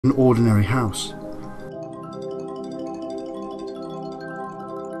an ordinary house.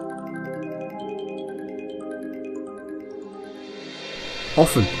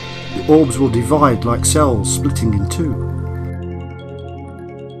 Often, the orbs will divide like cells splitting in two.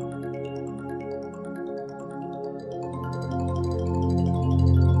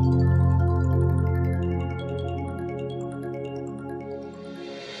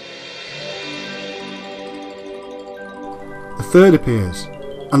 A third appears,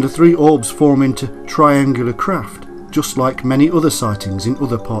 and the three orbs form into triangular craft, just like many other sightings in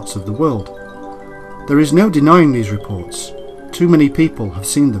other parts of the world. There is no denying these reports. Too many people have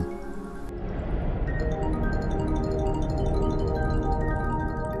seen them.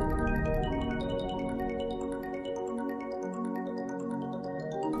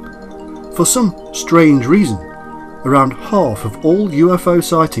 For some strange reason, around half of all UFO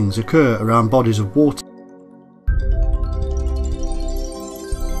sightings occur around bodies of water.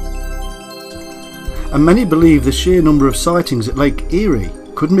 And many believe the sheer number of sightings at Lake Erie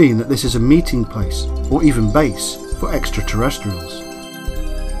could mean that this is a meeting place, or even base, for extraterrestrials.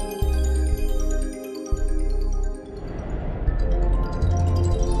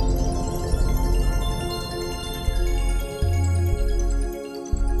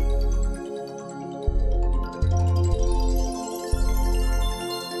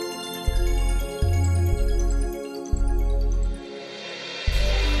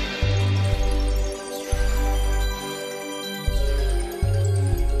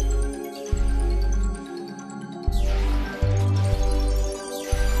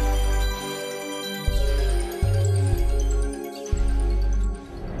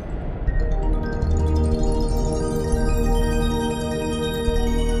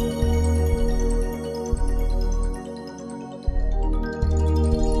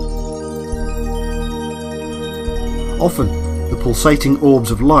 Often, the pulsating orbs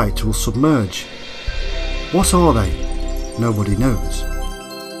of light will submerge. What are they? Nobody knows.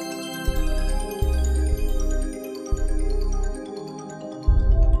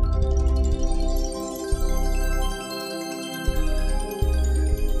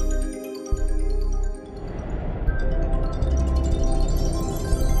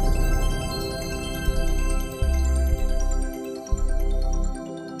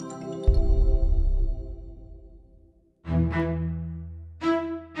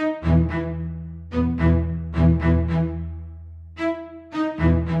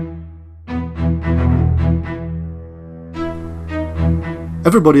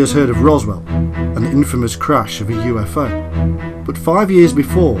 Everybody has heard of Roswell and the infamous crash of a UFO, but 5 years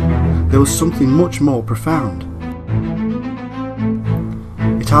before there was something much more profound.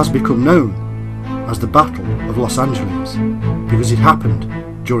 It has become known as the Battle of Los Angeles because it happened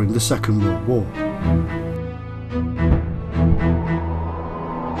during the Second World War.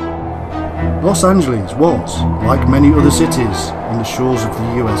 Los Angeles was, like many other cities on the shores of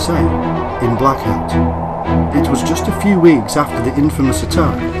the USA, in blackout. It was just a few weeks after the infamous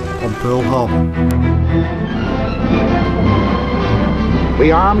attack on Pearl Harbor.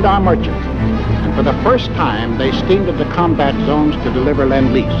 We armed our merchantmen, and for the first time they steamed into combat zones to deliver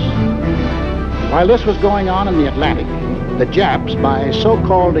Lend-Lease. While this was going on in the Atlantic, the Japs, by a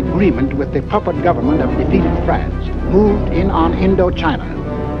so-called agreement with the puppet government of defeated France, moved in on Indochina.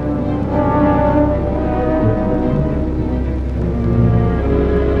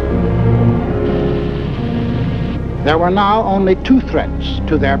 There were now only two threats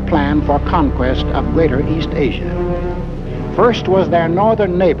to their plan for conquest of Greater East Asia. First was their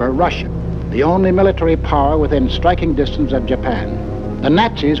northern neighbor, Russia, the only military power within striking distance of Japan. The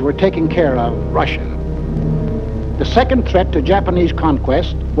Nazis were taking care of Russia. The second threat to Japanese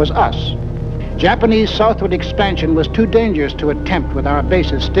conquest was us. Japanese southward expansion was too dangerous to attempt with our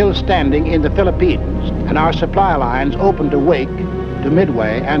bases still standing in the Philippines and our supply lines open to Wake, to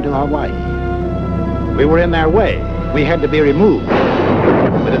Midway, and to Hawaii. We were in their way. We had to be removed,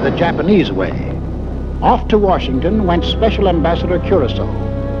 but in the Japanese way. Off to Washington went Special Ambassador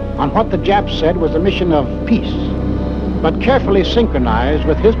Kurosawa on what the Japs said was a mission of peace. But carefully synchronized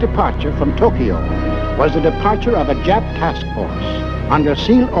with his departure from Tokyo was the departure of a Jap task force under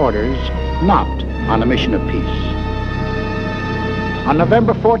sealed orders, not on a mission of peace. On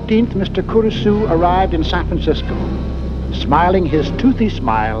November 14th, Mr. Kurosawa arrived in San Francisco, smiling his toothy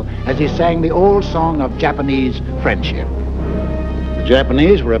smile as he sang the old song of Japanese friendship. The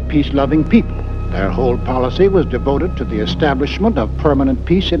Japanese were a peace-loving people. Their whole policy was devoted to the establishment of permanent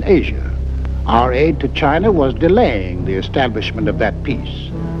peace in Asia. Our aid to China was delaying the establishment of that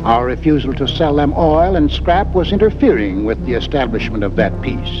peace. Our refusal to sell them oil and scrap was interfering with the establishment of that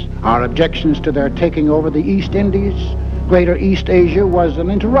peace. Our objections to their taking over the East Indies, Greater East Asia was an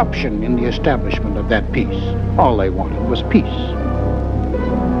interruption in the establishment of that peace. All they wanted was peace.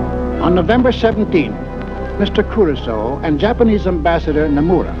 On November 17th, Mr. Kuroso and Japanese Ambassador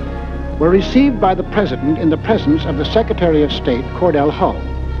Nomura were received by the President in the presence of the Secretary of State, Cordell Hull.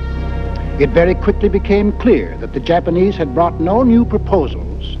 It very quickly became clear that the Japanese had brought no new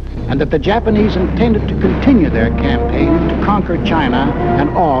proposals and that the Japanese intended to continue their campaign to conquer China and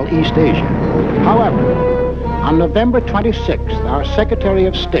all East Asia. However, on November 26th, our Secretary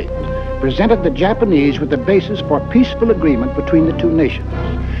of State presented the Japanese with the basis for peaceful agreement between the two nations.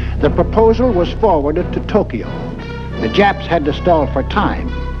 The proposal was forwarded to Tokyo. The Japs had to stall for time,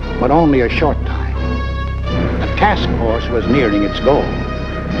 but only a short time. The task force was nearing its goal.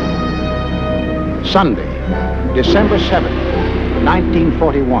 Sunday, December 7th,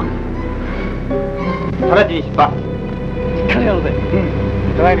 1941. 直ちに出発。しっかりやろうぜ。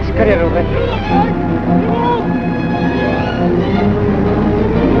ドライブしっかりやろうぜ。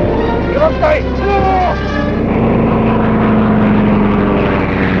よろしくお願いします。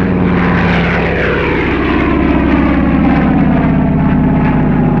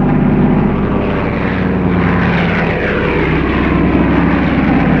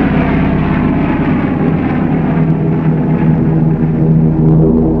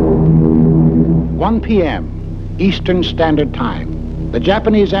 1 p.m. Eastern Standard Time. The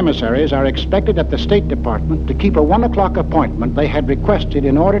Japanese emissaries are expected at the State Department to keep a 1 o'clock appointment they had requested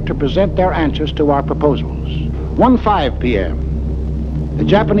in order to present their answers to our proposals. 1:05 p.m. The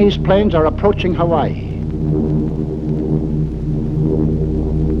Japanese planes are approaching Hawaii.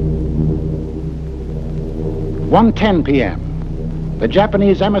 1:10 p.m. The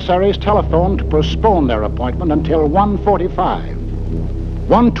Japanese emissaries telephoned to postpone their appointment until 1:45.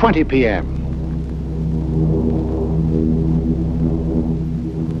 1:20 p.m.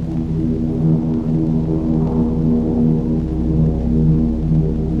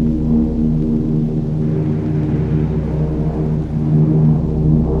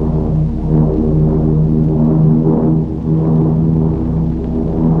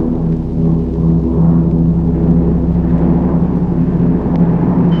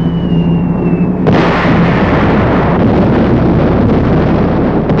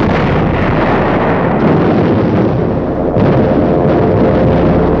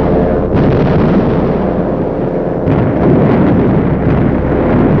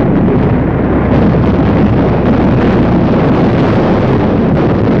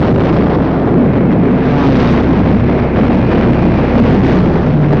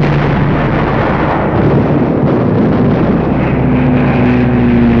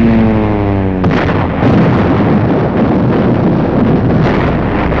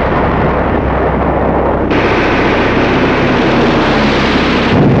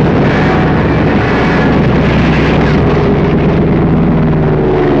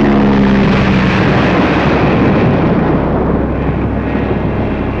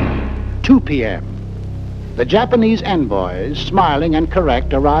 p.m. The Japanese envoys, smiling and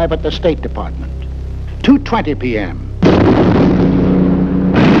correct, arrive at the State Department. 2:20 p.m.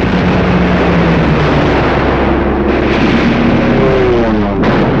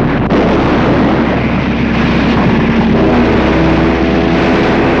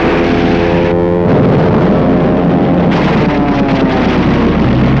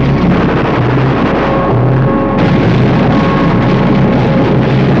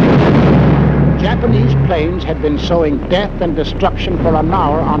 Planes had been sowing death and destruction for an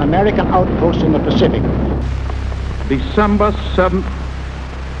hour on American outposts in the Pacific. December 7th,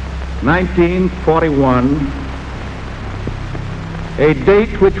 1941, a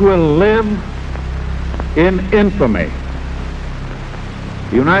date which will live in infamy.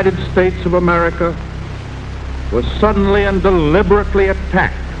 The United States of America was suddenly and deliberately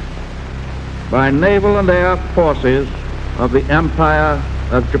attacked by naval and air forces of the Empire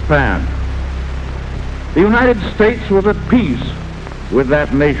of Japan. The United States was at peace with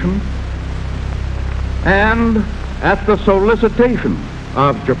that nation, and at the solicitation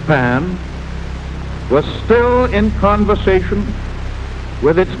of Japan, was still in conversation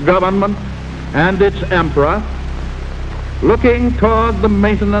with its government and its emperor, looking toward the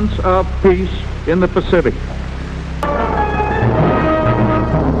maintenance of peace in the Pacific.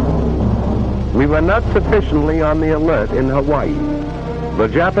 We were not sufficiently on the alert in Hawaii. The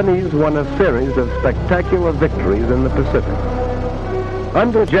Japanese won a series of spectacular victories in the Pacific.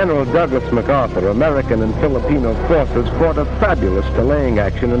 Under General Douglas MacArthur, American and Filipino forces fought a fabulous delaying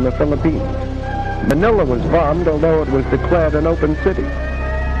action in the Philippines. Manila was bombed, although it was declared an open city.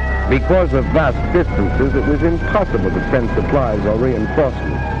 Because of vast distances, it was impossible to send supplies or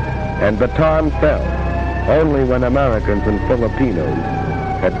reinforcements, and Bataan fell. only when Americans and Filipinos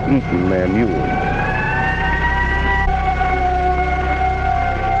had eaten their mules.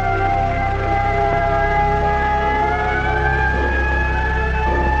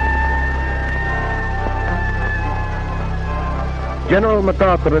 General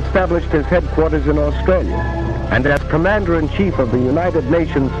MacArthur established his headquarters in Australia, and as Commander-in-Chief of the United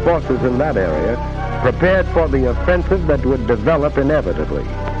Nations forces in that area, prepared for the offensive that would develop inevitably.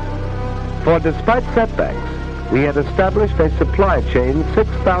 For despite setbacks, we had established a supply chain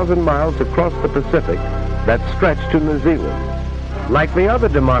 6,000 miles across the Pacific that stretched to New Zealand. Like the other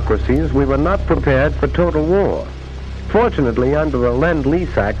democracies, we were not prepared for total war. Fortunately, under the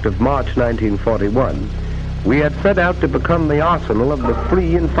Lend-Lease Act of March 1941, we had set out to become the arsenal of the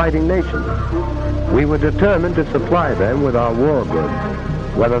free and fighting nations. We were determined to supply them with our war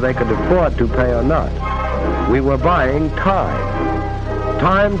goods, whether they could afford to pay or not. We were buying time.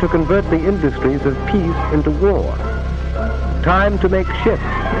 Time to convert the industries of peace into war. Time to make ships,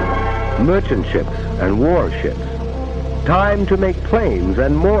 merchant ships and warships. Time to make planes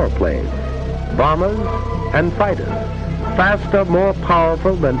and more planes, bombers and fighters, faster, more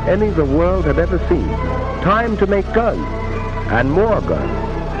powerful than any the world had ever seen. Time to make guns, and more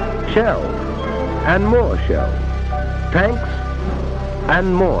guns, shells, and more shells, tanks,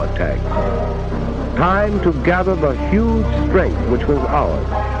 and more tanks. Time to gather the huge strength which was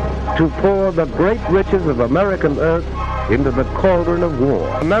ours, to pour the great riches of American earth into the cauldron of war.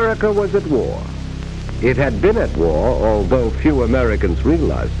 America was at war. It had been at war, although few Americans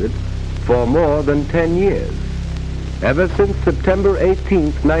realized it, for more than 10 years. Ever since September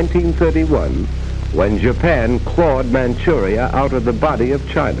 18th, 1931, when Japan clawed Manchuria out of the body of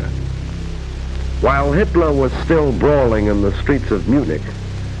China. While Hitler was still brawling in the streets of Munich,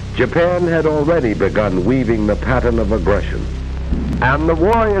 Japan had already begun weaving the pattern of aggression. And the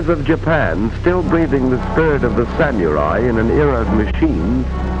warriors of Japan, still breathing the spirit of the samurai in an era of machines,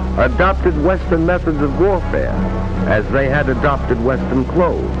 adopted Western methods of warfare, as they had adopted Western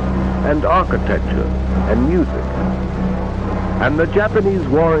clothes, and architecture, and music. And the Japanese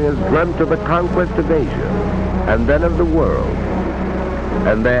warriors dreamt of the conquest of Asia, and then of the world.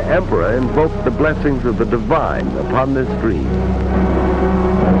 And their emperor invoked the blessings of the divine upon this dream.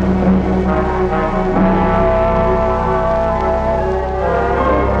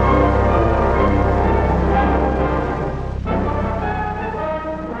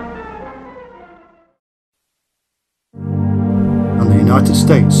 And the United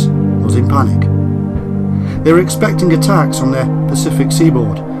States was in panic. They were expecting attacks on their Pacific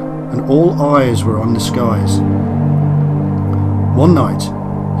seaboard, and all eyes were on the skies. One night,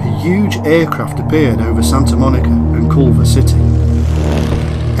 a huge aircraft appeared over Santa Monica and Culver City.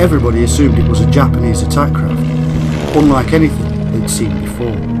 Everybody assumed it was a Japanese attack craft, unlike anything they'd seen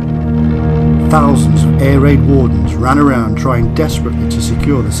before. Thousands of air raid wardens ran around trying desperately to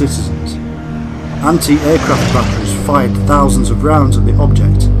secure the citizens. Anti-aircraft batteries fired thousands of rounds at the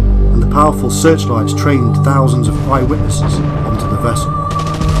object, and the powerful searchlights trained thousands of eyewitnesses onto the vessel.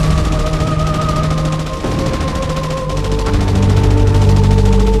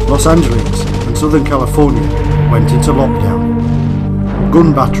 Los Angeles and Southern California went into lockdown.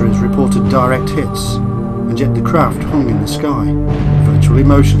 Gun batteries reported direct hits, and yet the craft hung in the sky, virtually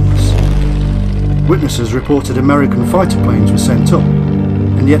motionless. Witnesses reported American fighter planes were sent up,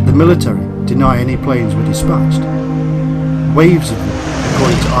 and yet the military deny any planes were dispatched. Waves of them,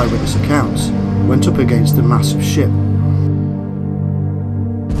 according to eyewitness accounts, went up against the massive ship.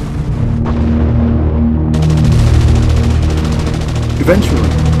 Eventually,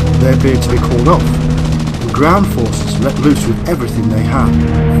 they appeared to be called off, and ground forces let loose with everything they had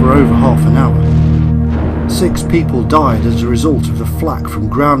for over half an hour. 6 people died as a result of the flak from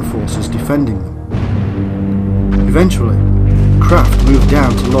ground forces defending them. Eventually, the craft moved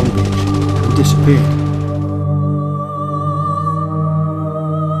down to Long Beach and disappeared.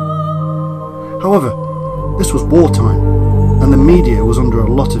 However, this was wartime, and the media was under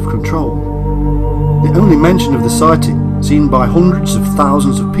a lot of control. The only mention of the sighting, seen by hundreds of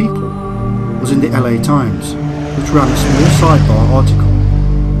thousands of people, was in the LA Times, which ran a small sidebar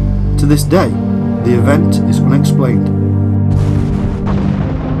article. To this day, the event is unexplained.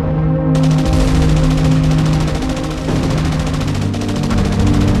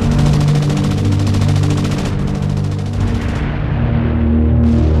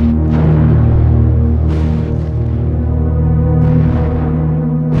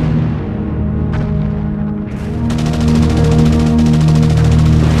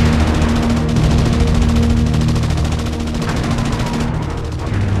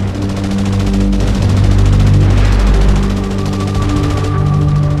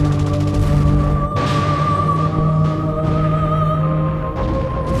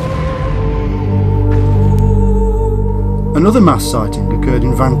 Another mass sighting occurred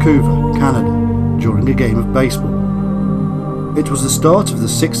in Vancouver, Canada, during a game of baseball. It was the start of the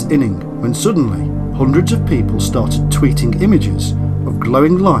 6th inning when suddenly hundreds of people started tweeting images of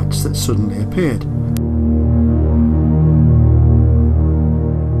glowing lights that suddenly appeared.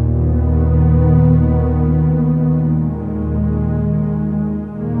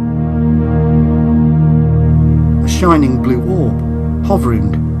 A shining blue orb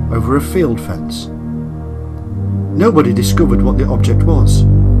hovering over a field fence. Nobody discovered what the object was,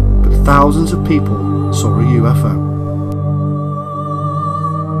 but thousands of people saw a UFO.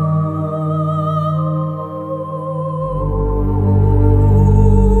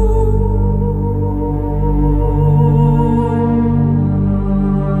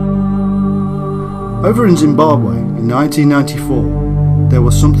 Over in Zimbabwe in 1994, there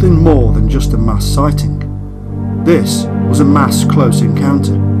was something more than just a mass sighting. This was a mass close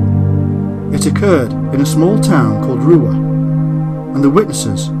encounter. It occurred in a small town called Rua, and the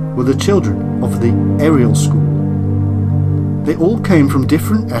witnesses were the children of the aerial school. They all came from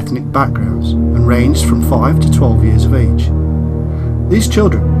different ethnic backgrounds and ranged from 5 to 12 years of age. These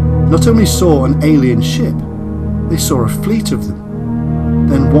children not only saw an alien ship, they saw a fleet of them.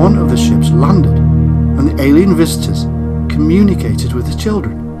 Then one of the ships landed, and the alien visitors communicated with the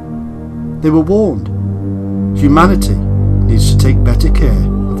children. They were warned. Humanity needs to take better care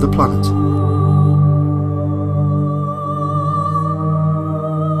of the planet.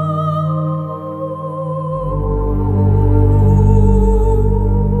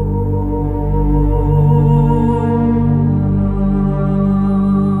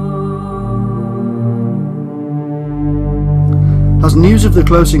 As news of the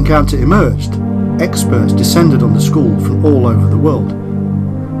close encounter emerged, experts descended on the school from all over the world.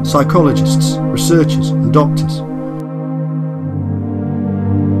 Psychologists, researchers and doctors.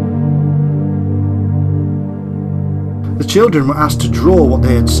 The children were asked to draw what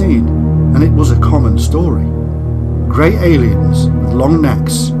they had seen, and it was a common story. Grey aliens with long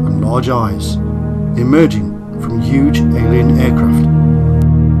necks and large eyes, emerging from huge alien aircraft.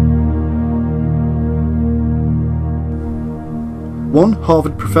 One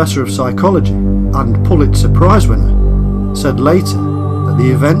Harvard professor of psychology and Pulitzer Prize winner said later that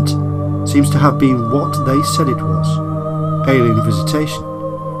the event seems to have been what they said it was, alien visitation.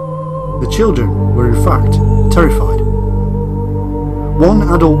 The children were in fact terrified. One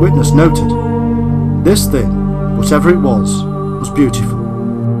adult witness noted, "This thing, whatever it was beautiful.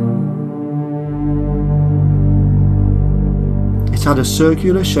 It had a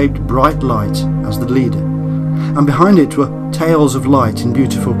circular shaped bright light as the leader, and behind it were tails of light in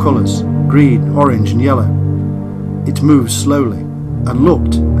beautiful colours, green, orange and yellow. It moved slowly and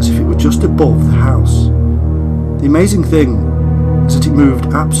looked as if it were just above the house. The amazing thing is that it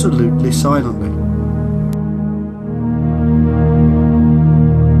moved absolutely silently."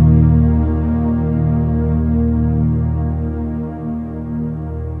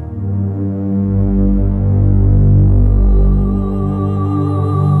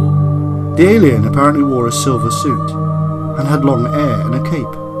 The alien apparently wore a silver suit and had long hair and a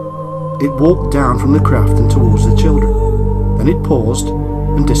cape. It walked down from the craft and towards the children. Then it paused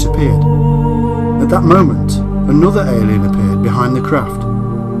and disappeared. At that moment, another alien appeared behind the craft,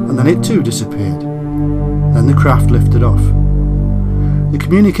 and then it too disappeared. Then the craft lifted off. The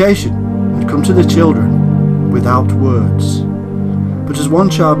communication had come to the children without words. But as one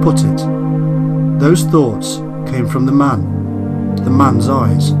child put it, those thoughts came from the man's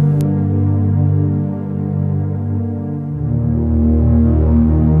eyes.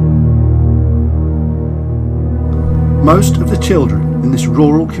 Most of the children in this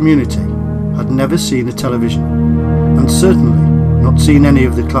rural community had never seen a television, and certainly not seen any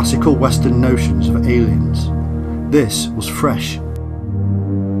of the classical Western notions of aliens. This was fresh.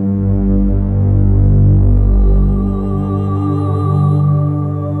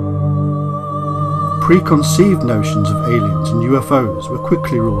 Preconceived notions of aliens and UFOs were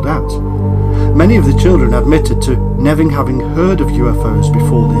quickly ruled out. Many of the children admitted to never having heard of UFOs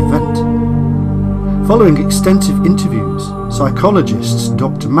before the event. Following extensive interviews, psychologists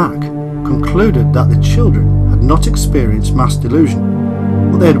Dr. Mack concluded that the children had not experienced mass delusion.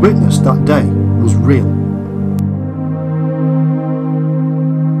 What they had witnessed that day was real.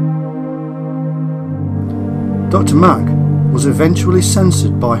 Dr. Mack was eventually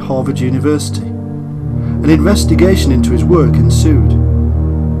censored by Harvard University. An investigation into his work ensued.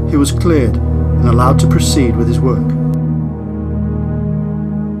 He was cleared and allowed to proceed with his work.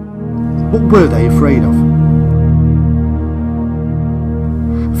 What were they afraid of?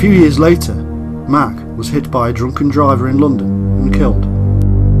 A few years later, Mack was hit by a drunken driver in London and killed.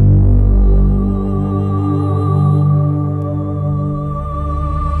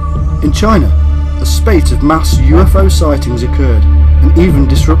 In China, a spate of mass UFO sightings occurred and even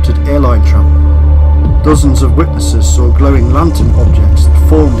disrupted airline travel. Dozens of witnesses saw glowing lantern objects that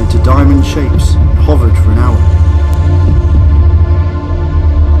formed into diamond shapes and hovered for an hour.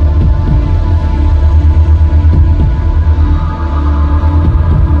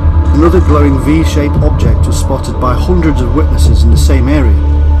 Another glowing V-shaped object was spotted by hundreds of witnesses in the same area.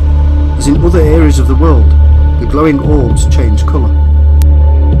 As in other areas of the world, the glowing orbs change colour.